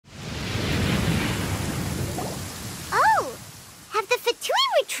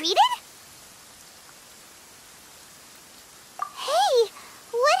retreated? Hey,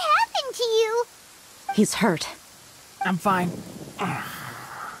 what happened to you? He's hurt. I'm fine.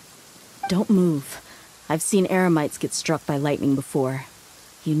 Don't move. I've seen eremites get struck by lightning before.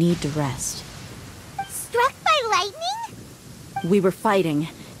 You need to rest. Struck by lightning? We were fighting,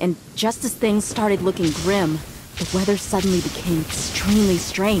 and just as things started looking grim, the weather suddenly became extremely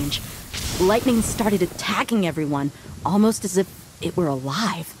strange. Lightning started attacking everyone, almost as if it were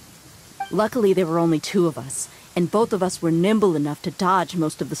alive. Luckily, there were only two of us, and both of us were nimble enough to dodge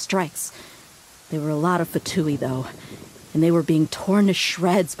most of the strikes. There were a lot of Fatui, though, and they were being torn to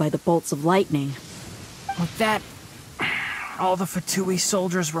shreds by the bolts of lightning. With that, all the Fatui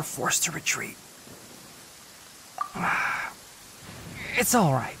soldiers were forced to retreat. It's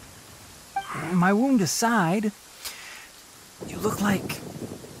all right. My wound aside, you look like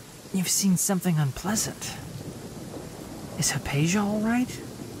you've seen something unpleasant. Is Hypatia all right?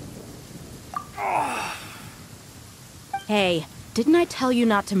 Hey, didn't I tell you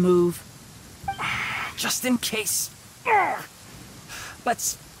not to move? Just in case.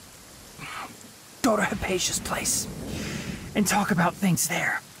 Let's go to Hypatia's place and talk about things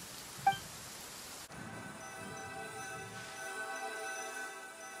there.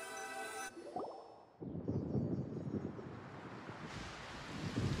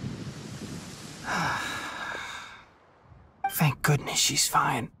 Thank goodness she's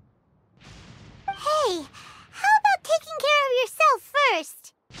fine. Hey, how about taking care of yourself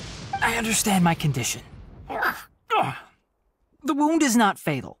first? I understand my condition. The wound is not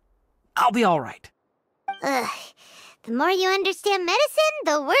fatal. I'll be all right. Ugh. The more you understand medicine,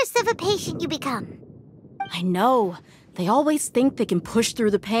 the worse of a patient you become. I know. They always think they can push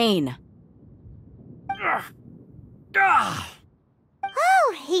through the pain.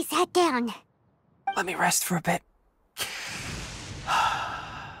 Oh, he sat down. Let me rest for a bit.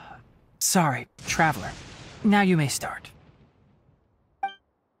 Sorry, traveler. Now you may start.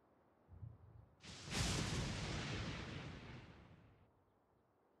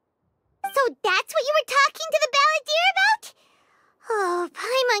 So that's what you were talking to the balladeer about? Oh,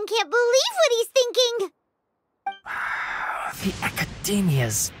 Paimon can't believe what he's thinking. The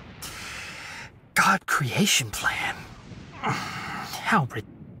Akademiya's God creation plan. How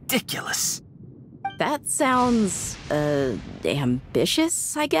ridiculous. That sounds,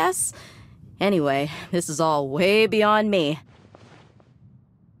 ambitious, I guess? Anyway, this is all way beyond me.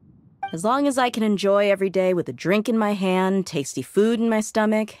 As long as I can enjoy every day with a drink in my hand, tasty food in my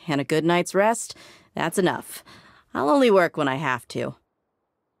stomach, and a good night's rest, that's enough. I'll only work when I have to.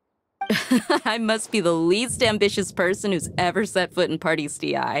 I must be the least ambitious person who's ever set foot in Party's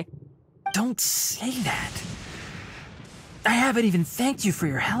DI. Don't say that. I haven't even thanked you for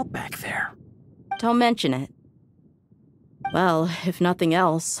your help back there. Don't mention it. Well, if nothing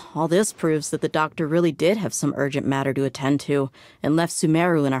else, all this proves that the doctor really did have some urgent matter to attend to and left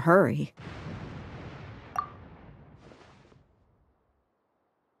Sumeru in a hurry.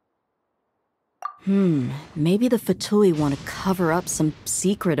 Maybe the Fatui want to cover up some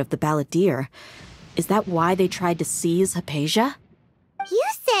secret of the balladeer. Is that why they tried to seize Hypatia? You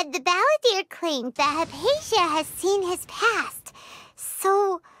said the balladeer claimed that Hypatia has seen his past.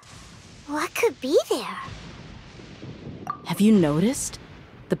 So, what could be there? Have you noticed?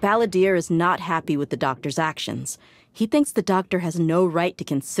 The balladeer is not happy with the doctor's actions. He thinks the doctor has no right to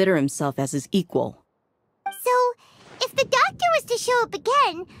consider himself as his equal. So, if the doctor was to show up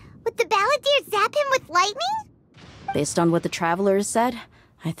again, would the balladeer zap him with lightning? Based on what the traveler has said,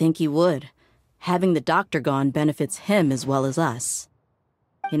 I think he would. Having the doctor gone benefits him as well as us.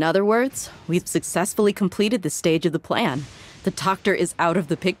 In other words, we've successfully completed this stage of the plan. The doctor is out of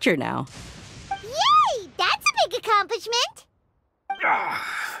the picture now. Yay! That's a big accomplishment!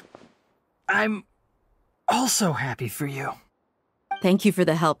 I'm also happy for you. Thank you for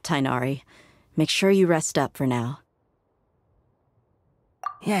the help, Tainari. Make sure you rest up for now.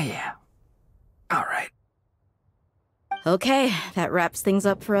 Yeah. All right. Okay, that wraps things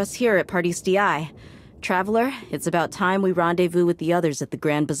up for us here at Party's DI. Traveler, it's about time we rendezvous with the others at the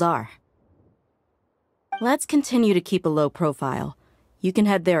Grand Bazaar. Let's continue to keep a low profile. You can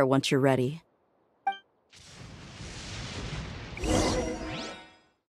head there once you're ready.